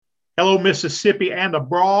Hello, Mississippi and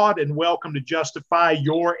abroad, and welcome to Justify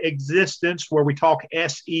Your Existence, where we talk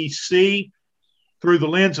SEC through the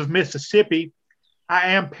lens of Mississippi.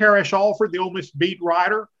 I am Parrish Alford, the Ole Miss beat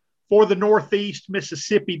writer for the Northeast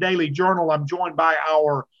Mississippi Daily Journal. I'm joined by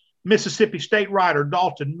our Mississippi State writer,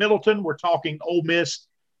 Dalton Middleton. We're talking Ole Miss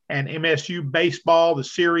and MSU baseball, the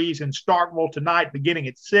series in Starkville tonight, beginning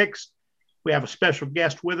at 6. We have a special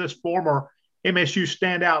guest with us, former MSU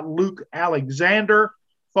standout Luke Alexander.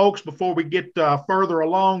 Folks, before we get further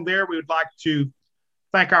along there, we would like to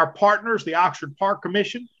thank our partners, the Oxford Park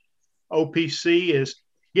Commission. OPC is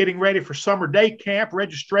getting ready for summer day camp.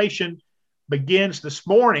 Registration begins this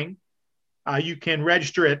morning. You can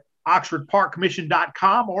register at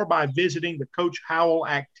oxfordparkcommission.com or by visiting the Coach Howell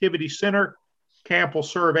Activity Center. Camp will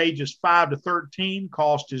serve ages 5 to 13.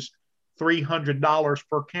 Cost is $300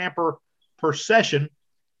 per camper per session.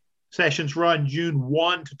 Sessions run June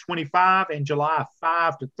 1 to 25 and July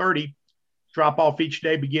 5 to 30. Drop-off each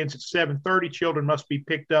day begins at 7:30. Children must be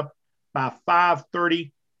picked up by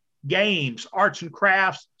 5:30. Games, arts and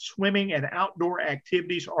crafts, swimming, and outdoor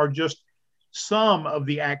activities are just some of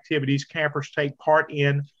the activities campers take part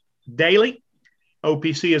in daily.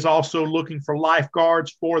 OPC is also looking for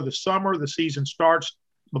lifeguards for the summer. The season starts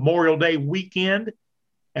Memorial Day weekend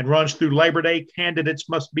and runs through Labor Day. Candidates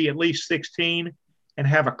must be at least 16 and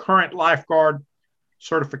have a current lifeguard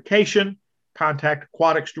certification. Contact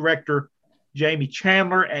Aquatics Director Jamie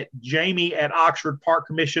Chandler at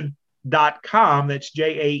jamie@oxfordparkcommission.com. That's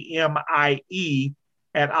JAMIE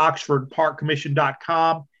at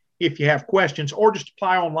oxfordparkcommission.com. If you have questions, or just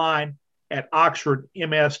apply online at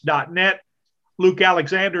oxfordms.net. Luke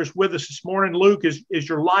Alexander is with us this morning. Luke, is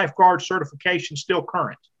your lifeguard certification still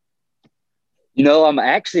current? You know, I'm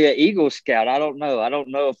actually an Eagle Scout. I don't know. I don't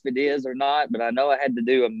know if it is or not, but I know I had to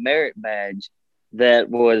do a merit badge that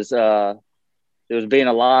was being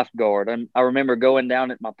a lifeguard. And I remember going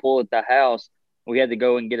down at my pool at the house. We had to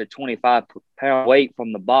go and get a 25-pound weight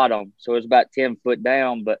from the bottom, so it was about 10 foot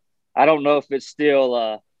down. But I don't know if it's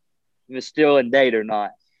still in date or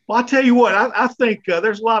not. Well, I tell you what, I think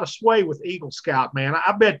there's a lot of sway with Eagle Scout, man.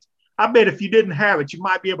 I bet if you didn't have it, you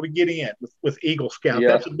might be able to get in with Eagle Scout. Yeah.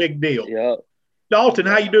 That's a big deal. Yeah. Dalton,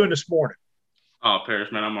 how you doing this morning? Oh,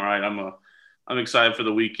 Parrish, man, I'm all right. I'm excited for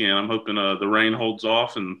the weekend. I'm hoping the rain holds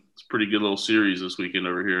off, and it's a pretty good little series this weekend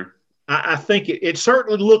over here. I think it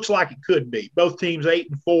certainly looks like it could be. Both teams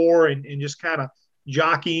 8-4 and just kind of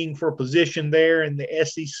jockeying for a position there in the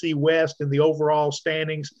SEC West and the overall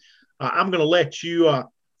standings. I'm going to let you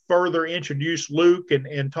further introduce Luke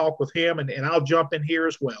and talk with him, and I'll jump in here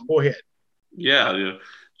as well. Go ahead. Yeah.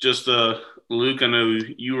 Just Luke, I know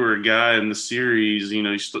you were a guy in the series. You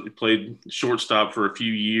know, you played shortstop for a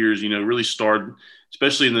few years. You know, really started,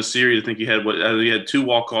 especially in the series. I think you had you had 2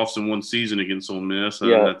 walk-offs in one season against Ole Miss.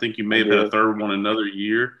 Yeah, I think you may have had a third one another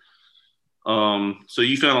year. So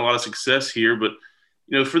you found a lot of success here. But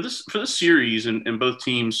you know, for this series and both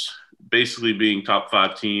teams basically being top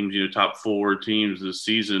 5 teams, you know, top 4 teams this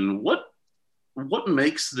season, what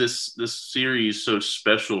makes this series so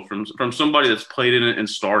special from somebody that's played in it and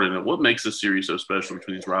started in it? What makes this series so special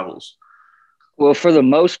between these rivals? Well, for the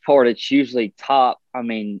most part, it's usually top. I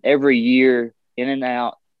mean, every year, in and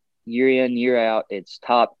out, year in, year out, it's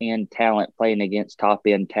top-end talent playing against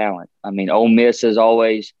top-end talent. I mean, Ole Miss is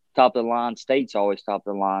always top of the line. State's always top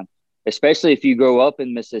of the line. Especially if you grow up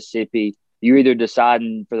in Mississippi, you're either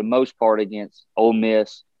deciding for the most part against Ole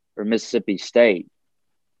Miss or Mississippi State.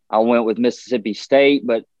 I went with Mississippi State,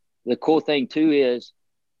 but the cool thing too is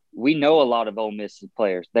we know a lot of Ole Miss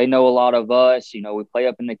players. They know a lot of us. You know, we play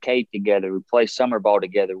up in the Cape together. We play summer ball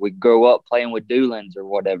together. We grow up playing with Doolins or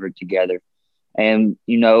whatever together. And,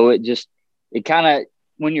 you know, it kind of,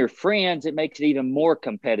 when you're friends, it makes it even more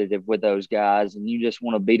competitive with those guys, and you just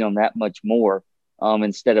want to beat them that much more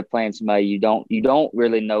instead of playing somebody you don't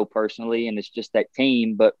really know personally, and it's just that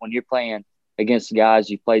team. But when you're playing against guys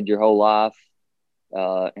you played your whole life,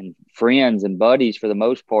 and friends and buddies, for the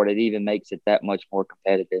most part, it even makes it that much more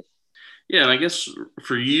competitive. Yeah, and I guess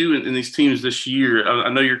for you and these teams this year, I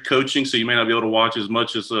know you're coaching, so you may not be able to watch as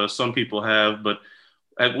much as some people have, but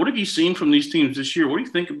what have you seen from these teams this year? What do you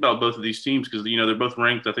think about both of these teams? Because, you know, they're both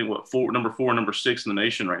ranked, I think, number 4 and number 6 in the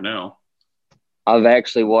nation right now. I've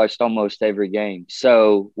actually watched almost every game.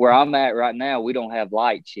 So where I'm at right now, we don't have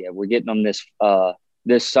lights yet. We're getting them this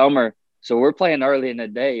summer. So we're playing early in the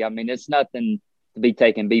day. I mean, it's nothing to be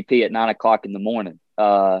taking BP at 9 o'clock in the morning.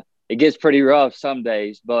 It gets pretty rough some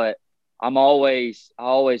days, but I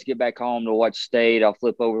always get back home to watch State. I'll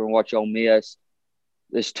flip over and watch Ole Miss.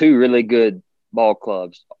 There's 2 really good ball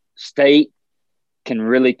clubs. State can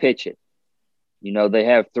really pitch it. You know, they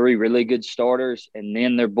have three really good starters, and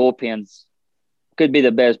then their bullpens could be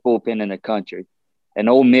the best bullpen in the country. And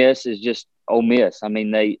Ole Miss is just Ole Miss. I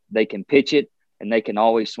mean, they can pitch it, and they can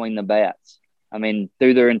always swing the bats. I mean,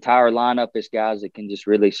 through their entire lineup is guys that can just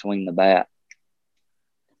really swing the bat.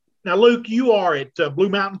 Now, Luke, you are at Blue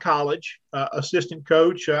Mountain College, assistant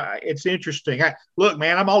coach. It's interesting. Look,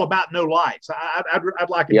 man, I'm all about no lights. I'd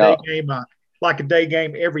like a day game, like a day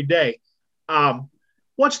game every day.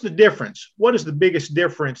 What's the difference? What is the biggest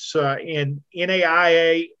difference in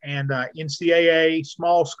NAIA and NCAA,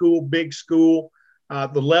 small school, big school,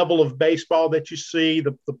 the level of baseball that you see,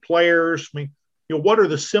 the players? I mean, what are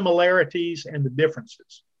the similarities and the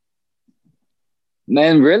differences?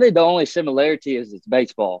 Man, really the only similarity is it's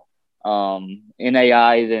baseball.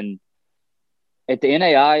 NAI, then at the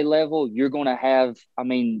NAI level, you're going to have – I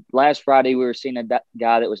mean, last Friday we were seeing a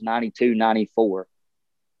guy that was 92, 94.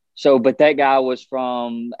 So, but that guy was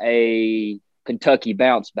from a Kentucky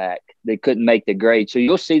bounce back. They couldn't make the grade. So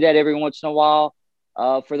you'll see that every once in a while.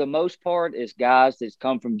 For the most part, it's guys that's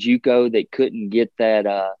come from JUCO that couldn't get that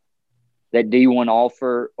D1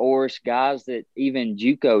 offer, or it's guys that even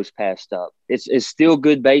JUCO's passed up. It's still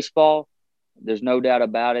good baseball. There's no doubt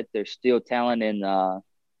about it. There's still talent in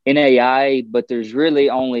NAIA, but there's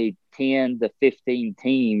really only 10 to 15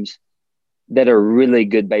 teams that are really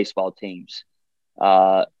good baseball teams.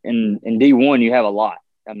 In D1, you have a lot.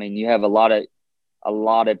 I mean, you have a lot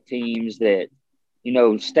of teams that, you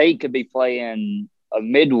know, State could be playing a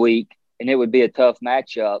midweek and it would be a tough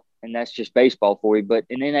matchup, and that's just baseball for you. But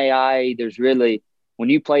in NAIA, there's really, when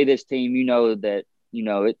you play this team, you know that, you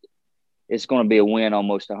know, it's going to be a win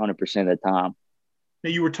almost 100% of the time.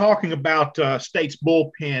 Now, you were talking about State's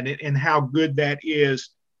bullpen and how good that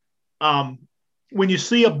is. When you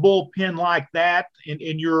see a bullpen like that, and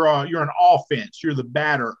you're an offense, you're the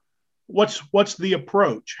batter, what's the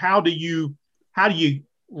approach? How do you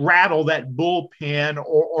rattle that bullpen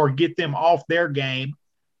or get them off their game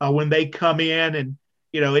when they come in and,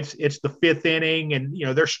 you know, it's the fifth inning and, you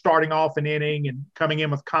know, they're starting off an inning and coming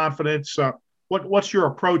in with confidence? What's your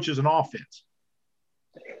approach as an offense?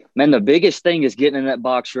 Man, the biggest thing is getting in that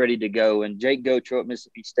box ready to go. And Jake Gotro at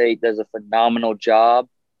Mississippi State does a phenomenal job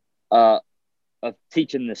of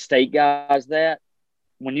teaching the State guys that.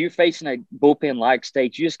 When you're facing a bullpen like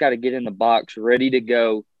State, you just got to get in the box ready to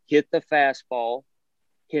go, hit the fastball,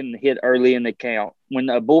 hit early in the count. When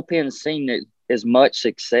a bullpen's seen as much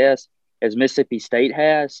success as Mississippi State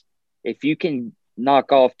has, if you can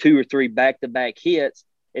knock off 2 or 3 back-to-back hits,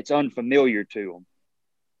 it's unfamiliar to them.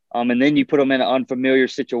 And then you put them in an unfamiliar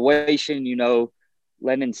situation. You know,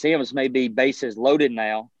 Lennon Sims may be bases loaded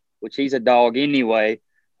now, which he's a dog anyway.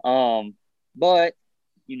 But,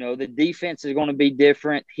 you know, the defense is going to be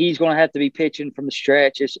different. He's going to have to be pitching from the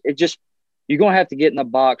stretch. You're going to have to get in the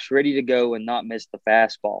box ready to go and not miss the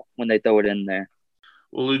fastball when they throw it in there.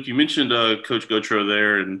 Well, Luke, you mentioned Coach Gotro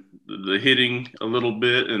there and the hitting a little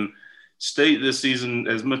bit. And State this season,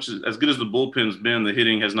 as good as the bullpen's been, the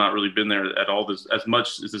hitting has not really been there at all as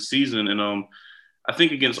much as the season. And I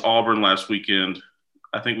think against Auburn last weekend,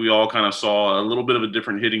 I think we all kind of saw a little bit of a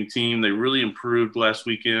different hitting team. They really improved last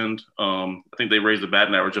weekend. I think they raised the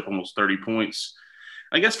batting average up almost 30 points.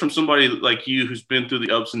 I guess from somebody like you who's been through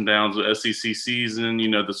the ups and downs of the SEC season, you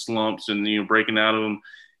know, the slumps and, you know, breaking out of them,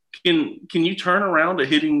 can you turn around a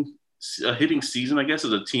hitting season, I guess,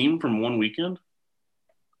 as a team from one weekend?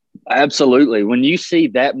 Absolutely. When you see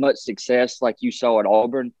that much success like you saw at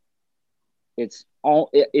Auburn, it's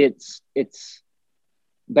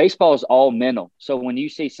baseball is all mental. So when you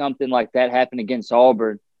see something like that happen against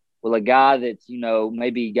Auburn, with a guy that's, you know,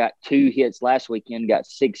 maybe got 2 hits last weekend, got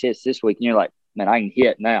 6 hits this week, and you're like, man, I can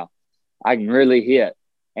hit now. I can really hit.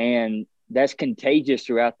 And that's contagious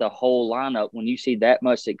throughout the whole lineup. When you see that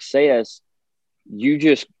much success,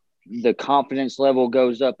 the confidence level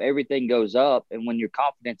goes up, everything goes up. And when your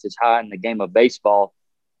confidence is high in the game of baseball,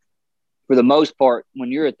 for the most part,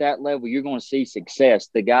 when you're at that level, you're going to see success.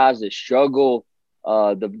 The guys that struggle,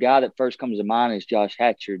 the guy that first comes to mind is Josh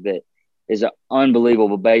Hatcher, that is an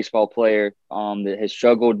unbelievable baseball player that has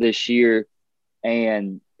struggled this year.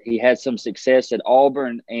 And he had some success at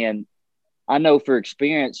Auburn. And I know for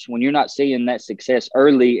experience, when you're not seeing that success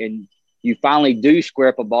early and you finally do square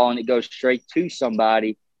up a ball and it goes straight to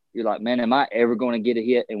somebody, you're like, man, am I ever going to get a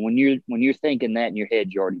hit? And when you're thinking that in your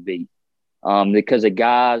head, you're already beat. Because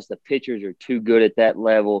the pitchers are too good at that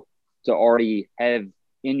level to already have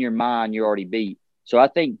in your mind, you're already beat. So I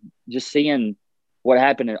think just seeing what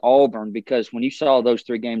happened at Auburn, because when you saw those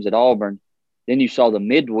 3 games at Auburn, then you saw the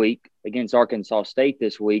midweek against Arkansas State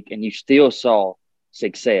this week, and you still saw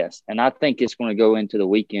success. And I think it's going to go into the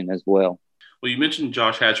weekend as well. Well, you mentioned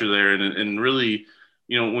Josh Hatcher there, and really,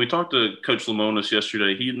 when we talked to Coach Lemonis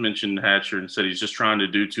yesterday, he had mentioned Hatcher and said he's just trying to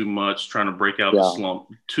do too much, trying to break out the slump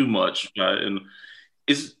too much.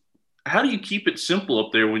 How do you keep it simple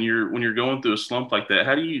up there when you're going through a slump like that?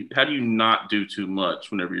 How do you not do too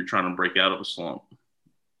much whenever you're trying to break out of a slump?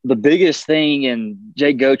 The biggest thing, and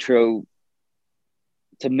Jay Gautreau,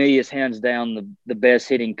 to me, is hands down the best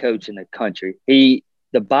hitting coach in the country. The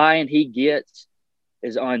buy-in he gets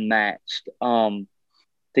is unmatched.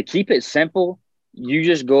 To keep it simple, you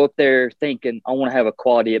just go up there thinking, I want to have a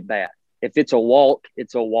quality at bat. If it's a walk,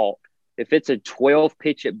 it's a walk. If it's a 12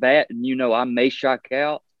 pitch at bat and I may strike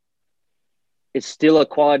out, it's still a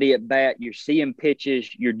quality at bat. You're seeing pitches,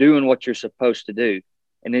 you're doing what you're supposed to do,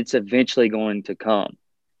 and it's eventually going to come.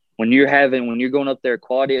 When you're going up there,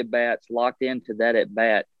 quality at bats, locked into that at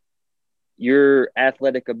bat, your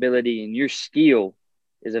athletic ability and your skill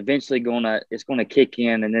is eventually gonna kick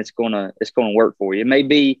in, and it's gonna work for you. It may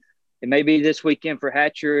be this weekend for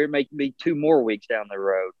Hatcher. It may be 2 more weeks down the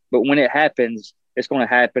road, but when it happens, it's going to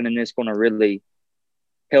happen, and it's going to really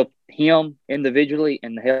help him individually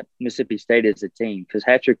and help Mississippi State as a team, because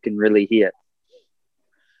Hatcher can really hit.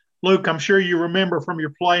 Luke, I'm sure you remember from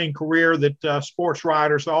your playing career that sports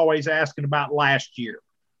writers are always asking about last year.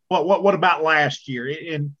 What about last year?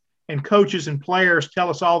 And coaches and players tell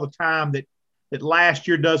us all the time that last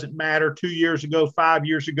year doesn't matter. 2 years ago, 5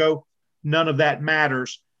 years ago, none of that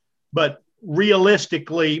matters. But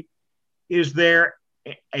realistically, is there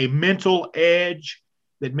a mental edge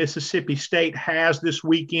that Mississippi State has this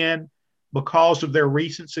weekend because of their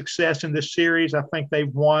recent success in this series? I think they've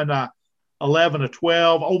won 11 of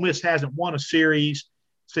 12. Ole Miss hasn't won a series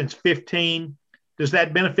since 15. Does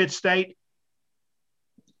that benefit State?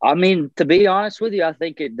 I mean, to be honest with you, I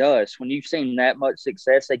think it does. When you've seen that much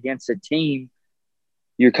success against a team,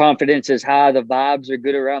 your confidence is high, the vibes are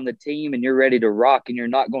good around the team, and you're ready to rock, and you're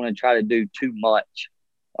not going to try to do too much.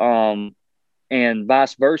 And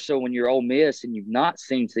vice versa, when you're Ole Miss and you've not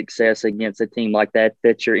seen success against a team like that,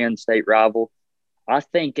 that's your in-state rival, I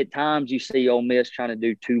think at times you see Ole Miss trying to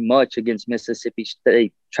do too much against Mississippi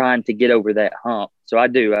State, trying to get over that hump. So I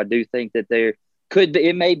do think that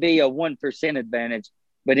it may be a 1% advantage,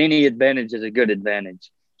 but any advantage is a good advantage.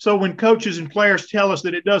 So when coaches and players tell us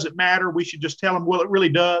that it doesn't matter, we should just tell them, well, it really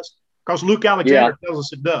does, because Luke Alexander tells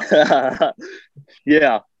us it does.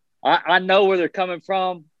 Yeah, I know where they're coming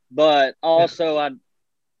from, but also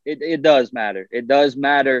it does matter. It does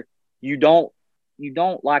matter. You don't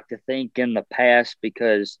like to think in the past,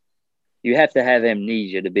 because you have to have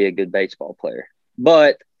amnesia to be a good baseball player.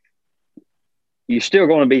 But you're still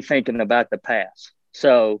going to be thinking about the past.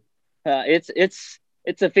 So it's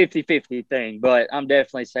a 50-50 thing, but I'm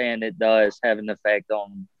definitely saying it does have an effect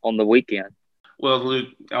on the weekend. Well, Luke,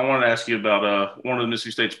 I wanted to ask you about one of the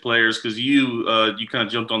Mississippi State's players, because you kind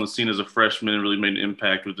of jumped on the scene as a freshman and really made an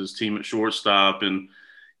impact with this team at shortstop. And,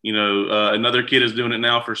 another kid is doing it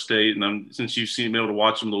now for State. And since you've been able to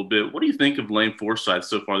watch him a little bit, what do you think of Lane Forsythe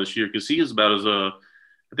so far this year? Because he is about as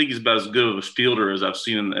good of a fielder as I've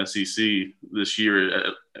seen in the SEC this year,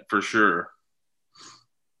 for sure.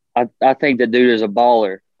 I think the dude is a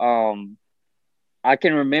baller. I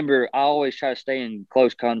can remember I always try to stay in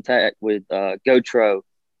close contact with Gautreau,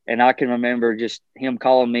 and I can remember just him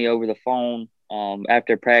calling me over the phone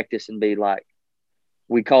after practice and be like,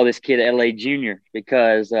 we call this kid LA Junior,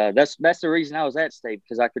 because that's the reason I was at State,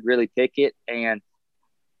 because I could really pick it. And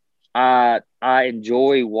I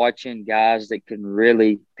enjoy watching guys that can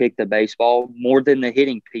really pick the baseball more than the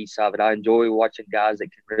hitting piece of it. I enjoy watching guys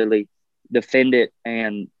that can really defend it,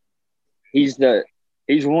 and he's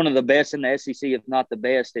one of the best in the SEC, if not the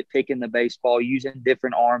best, at picking the baseball, using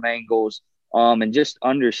different arm angles, and just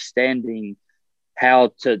understanding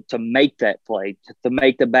how to make that play, to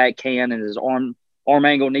make the backhand, and his arm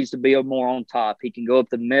angle needs to be more on top. He can go up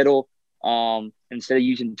the middle. Instead of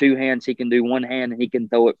using 2 hands, he can do 1 hand, and he can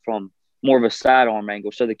throw it from more of a sidearm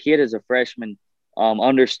angle. So the kid, as a freshman,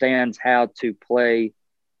 understands how to play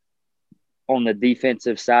on the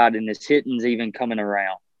defensive side, and his hitting's even coming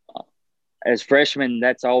around. As freshmen,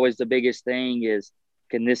 that's always the biggest thing is,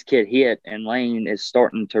 can this kid hit? And Lane is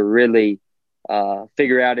starting to really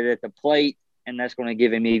figure out it at the plate, and that's going to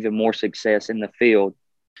give him even more success in the field.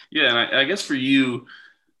 Yeah, and I guess for you,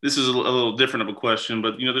 this is a little different of a question,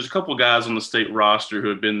 but, there's a couple of guys on the State roster who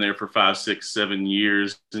have been there for 5, 6, 7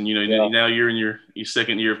 years. And, now you're in your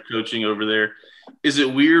second year of coaching over there. Is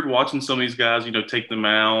it weird watching some of these guys, take the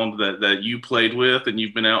mound that you played with and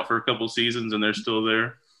you've been out for a couple of seasons and they're still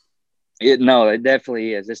there? No, it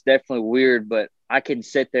definitely is. It's definitely weird, but I can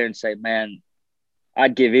sit there and say, man,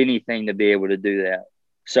 I'd give anything to be able to do that.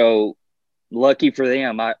 So lucky for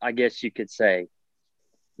them, I guess you could say.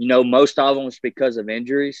 You know, most of them was because of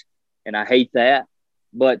injuries, and I hate that.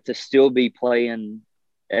 But to still be playing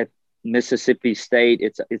at Mississippi State,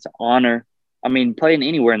 it's an honor. I mean, playing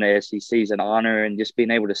anywhere in the SEC is an honor, and just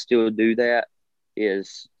being able to still do that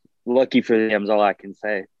is lucky for them is all I can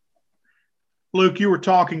say. Luke, you were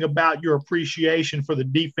talking about your appreciation for the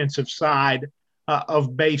defensive side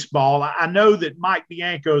of baseball. I know that Mike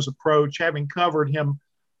Bianco's approach, having covered him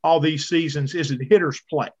all these seasons, is a hitter's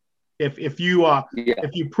play. If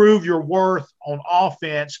you prove your worth on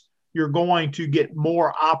offense, you're going to get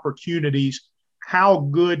more opportunities. How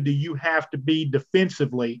good do you have to be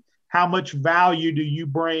defensively? How much value do you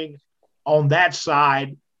bring on that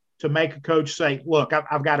side to make a coach say, look,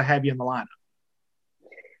 I've got to have you in the lineup?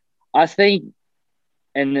 I think,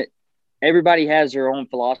 and everybody has their own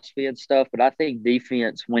philosophy and stuff, but I think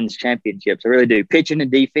defense wins championships. I really do. Pitching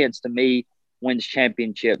and defense, to me, wins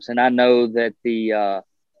championships. And I know that the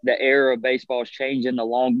era of baseball is changing. The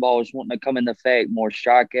long ball is wanting to come into effect, more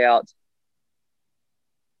strikeouts.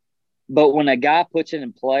 But when a guy puts it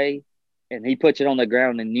in play and he puts it on the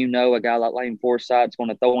ground, and you know a guy like Lane Forsythe's going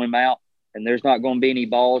to throw him out and there's not going to be any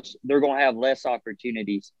balls, they're going to have less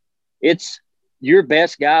opportunities. It's your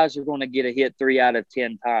best guys are going to get a hit 3 out of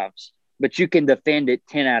 10 times, but you can defend it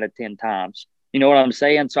 10 out of 10 times. You know what I'm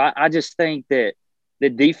saying? So I just think that the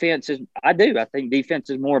defense is – I think defense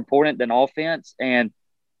is more important than offense. And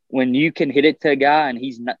when you can hit it to a guy and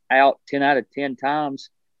he's out 10 out of 10 times,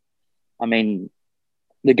 I mean,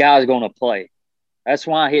 the guy's going to play. That's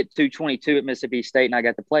why I hit 222 at Mississippi State and I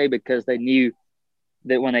got to play, because they knew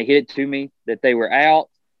that when they hit it to me that they were out.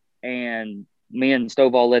 And me and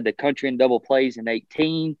Stovall led the country in double plays in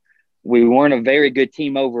 18. We weren't a very good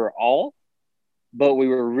team overall, but we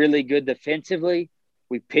were really good defensively.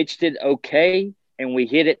 We pitched it okay, and we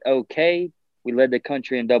hit it okay. We led the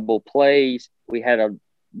country in double plays. We had a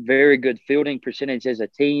very good fielding percentage as a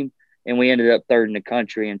team, and we ended up third in the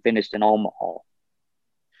country and finished in Omaha.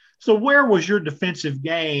 So where was your defensive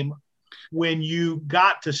game when you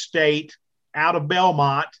got to state out of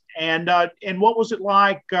Belmont? And what was it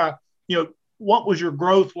like, what was your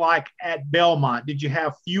growth like at Belmont? Did you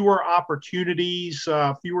have fewer opportunities,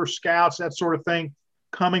 fewer scouts, that sort of thing,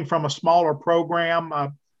 coming from a smaller program?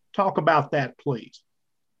 Talk about that, please.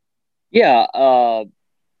 Yeah.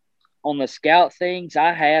 On the scout things,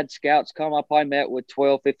 I had scouts come up. I met with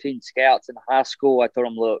 12, 15 scouts in high school. I told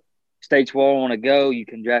them, look, states where I want to go, you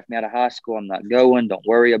can draft me out of high school. I'm not going. Don't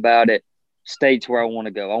worry about it. States where I want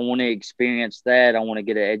to go. I want to experience that. I want to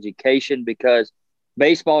get an education, because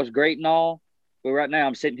baseball is great and all, but right now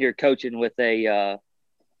I'm sitting here coaching with a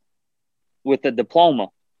diploma.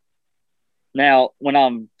 Now, when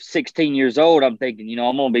I'm 16 years old, I'm thinking,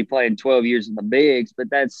 I'm going to be playing 12 years in the bigs, but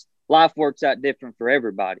life works out different for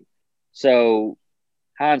everybody. So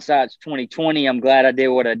hindsight's 2020. I'm glad I did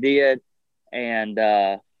what I did. And,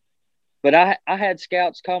 but I had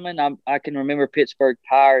scouts coming. I can remember Pittsburgh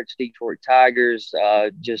Pirates, Detroit Tigers,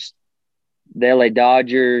 just the LA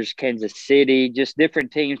Dodgers, Kansas City, just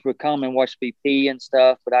different teams would come and watch BP and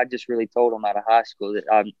stuff. But I just really told them out of high school that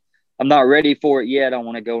I'm not ready for it yet. I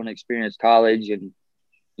want to go and experience college and,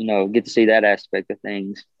 get to see that aspect of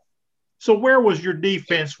things. So where was your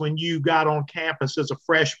defense when you got on campus as a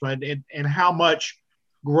freshman, and how much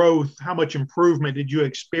growth, how much improvement did you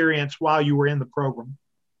experience while you were in the program?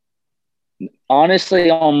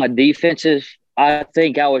 Honestly, on my defenses, I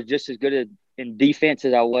think I was just as good in defense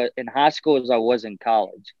as I was in high school as I was in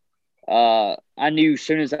college. I knew as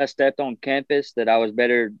soon as I stepped on campus that I was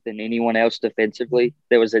better than anyone else defensively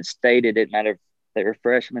that was at state. It didn't matter if they were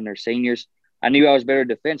freshmen or seniors. I knew I was better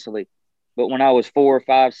defensively. But when I was 4,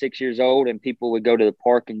 5, 6 years old and people would go to the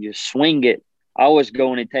park and just swing it, I was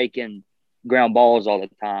going and taking ground balls all the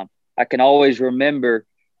time. I can always remember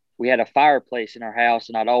we had a fireplace in our house,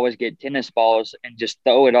 and I'd always get tennis balls and just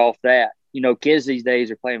throw it off that. Kids these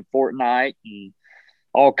days are playing Fortnite and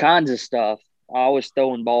all kinds of stuff. I was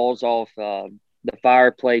throwing balls off the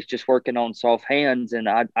fireplace, just working on soft hands. And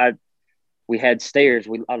we had stairs.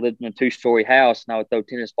 I lived in a 2-story house, and I would throw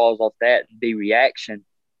tennis balls off that and be reaction.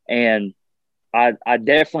 And I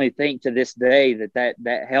definitely think to this day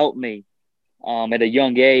that helped me at a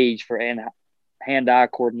young age for hand-eye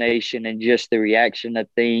coordination and just the reaction of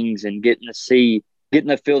things and getting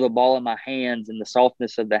to feel the ball in my hands and the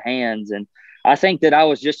softness of the hands. And I think that I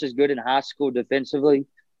was just as good in high school defensively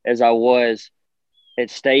as I was at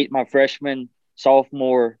state my freshman,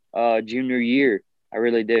 sophomore, junior year. I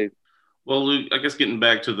really do. Well, Luke, I guess getting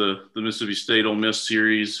back to the Mississippi State Ole Miss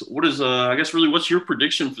series, what's your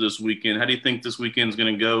prediction for this weekend? How do you think this weekend is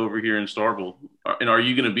going to go over here in Starkville? And are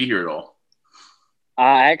you going to be here at all?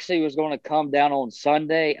 I actually was going to come down on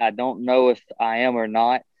Sunday. I don't know if I am or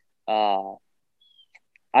not.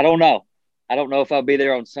 I don't know. I don't know if I'll be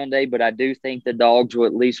there on Sunday, but I do think the Dogs will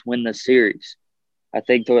at least win the series. I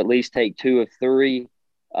think they'll at least take 2 of 3.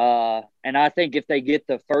 And I think if they get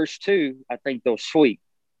the first 2, I think they'll sweep.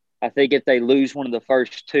 I think if they lose one of the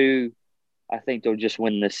first 2, I think they'll just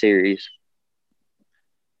win the series.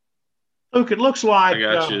 Luke, it looks like – I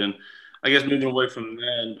got you. And I guess moving away from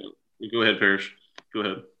that, go ahead, Parrish. Go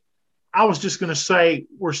ahead. I was just going to say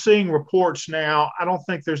we're seeing reports now. I don't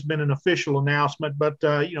think there's been an official announcement, but,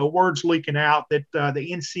 words leaking out that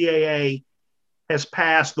the NCAA has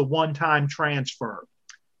passed the one-time transfer.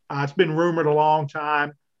 It's been rumored a long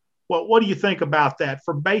time. Well, what do you think about that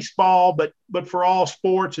for baseball, but for all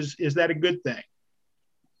sports? Is that a good thing?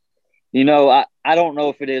 I don't know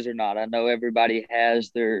if it is or not. I know everybody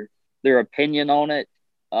has their opinion on it.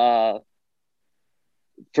 For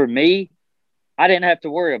me, I didn't have to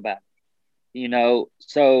worry about it,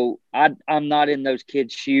 so I'm not in those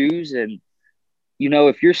kids' shoes. And,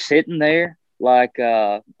 if you're sitting there, like,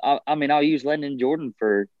 I'll use Landon Jordan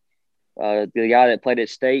for the guy that played at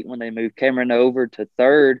State when they moved Cameron over to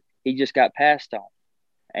third. He just got passed on.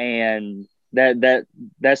 And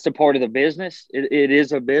that's the part of the business. It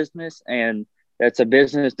is a business, and that's a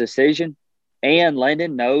business decision. And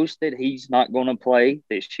Landon knows that he's not going to play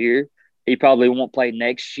this year. He probably won't play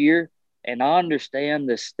next year. And I understand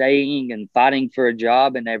the staying and fighting for a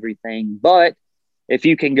job and everything. But if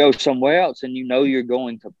you can go somewhere else and you're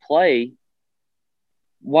going to play,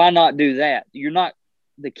 why not do that?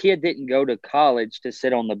 The kid didn't go to college to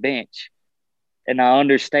sit on the bench. And I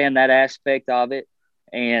understand that aspect of it.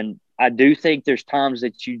 And I do think there's times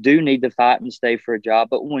that you do need to fight and stay for a job.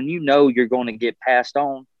 But when you're going to get passed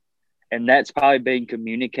on, and that's probably being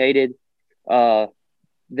communicated,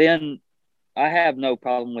 then I have no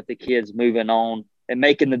problem with the kids moving on and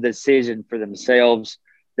making the decision for themselves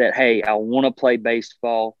that, hey, I want to play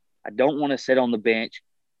baseball. I don't want to sit on the bench.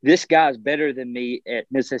 This guy's better than me at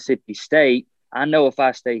Mississippi State. I know if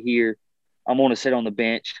I stay here, I'm going to sit on the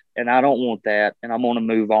bench, and I don't want that, and I'm going to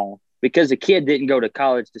move on. Because the kid didn't go to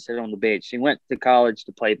college to sit on the bench. He went to college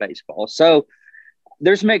to play baseball. So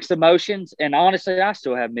there's mixed emotions, and honestly, I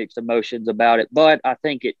still have mixed emotions about it. But I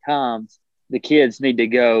think at times the kids need to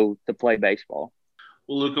go to play baseball.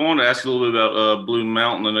 Well, Luke, I want to ask you a little bit about Blue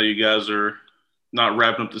Mountain. I know you guys are not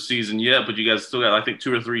wrapping up the season yet, but you guys still got, I think,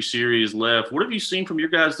 2 or 3 series left. What have you seen from your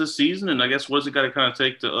guys this season? And I guess what does it got to kind of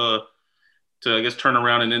take to I guess, turn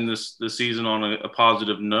around and end this season on a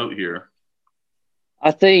positive note here?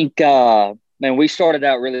 I think, we started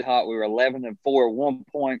out really hot. We were 11-4 at one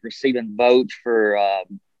point, receiving votes for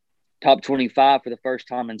top 25 for the first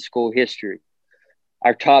time in school history.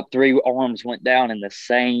 Our top 3 arms went down in the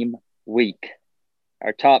same week.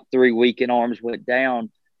 Our top 3 weekend arms went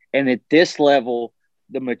down. And at this level,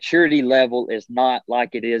 the maturity level is not like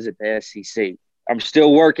it is at the SEC. I'm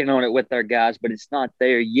still working on it with our guys, but it's not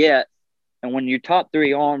there yet. And when your top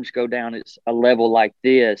 3 arms go down at a level like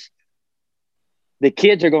this, the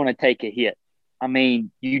kids are going to take a hit.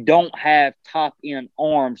 You don't have top-end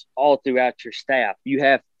arms all throughout your staff. You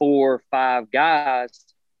have 4 or 5 guys,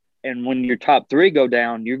 and when your top 3 go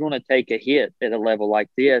down, you're going to take a hit at a level like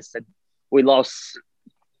this. And we lost,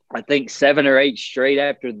 I think, 7 or 8 straight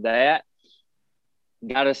after that.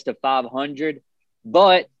 Got us to 500.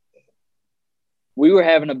 But we were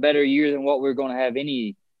having a better year than what we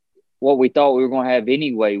thought we were going to have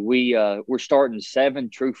anyway. We're starting 7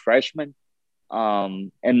 true freshmen.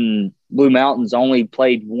 And Blue Mountain's only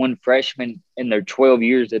played 1 freshman in their 12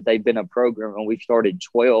 years that they've been a program, and we've started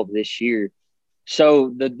 12 this year.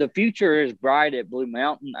 So the future is bright at Blue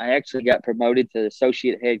Mountain. I actually got promoted to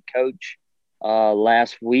associate head coach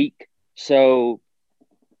last week. And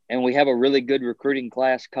we have a really good recruiting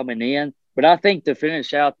class coming in. But I think to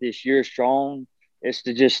finish out this year strong is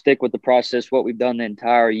to just stick with the process, what we've done the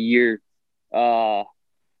entire year.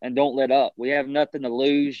 And don't let up. We have nothing to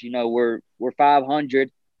lose. We're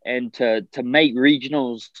 500, and to make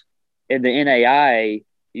regionals in the NAIA,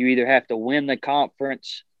 you either have to win the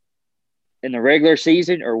conference in the regular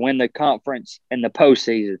season or win the conference in the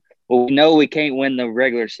postseason. Well, we know we can't win the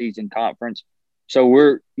regular season conference, so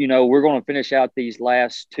we're going to finish out these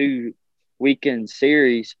last 2 weekend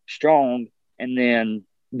series strong, and then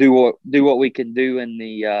do what we can do in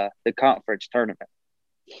the conference tournament.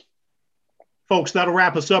 Folks, that'll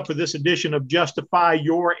wrap us up for this edition of Justify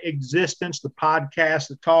Your Existence, the podcast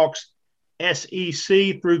that talks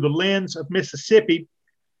SEC through the lens of Mississippi.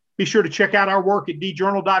 Be sure to check out our work at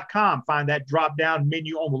djournal.com. Find that drop-down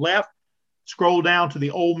menu on the left. Scroll down to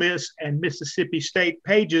the Ole Miss and Mississippi State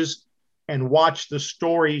pages and watch the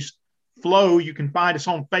stories flow. You can find us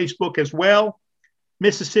on Facebook as well.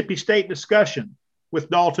 Mississippi State Discussion with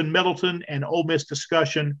Dalton Middleton and Ole Miss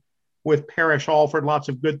Discussion with Parrish Alford. Lots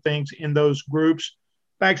of good things in those groups.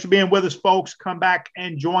 Thanks for being with us, folks. Come back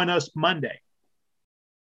and join us Monday.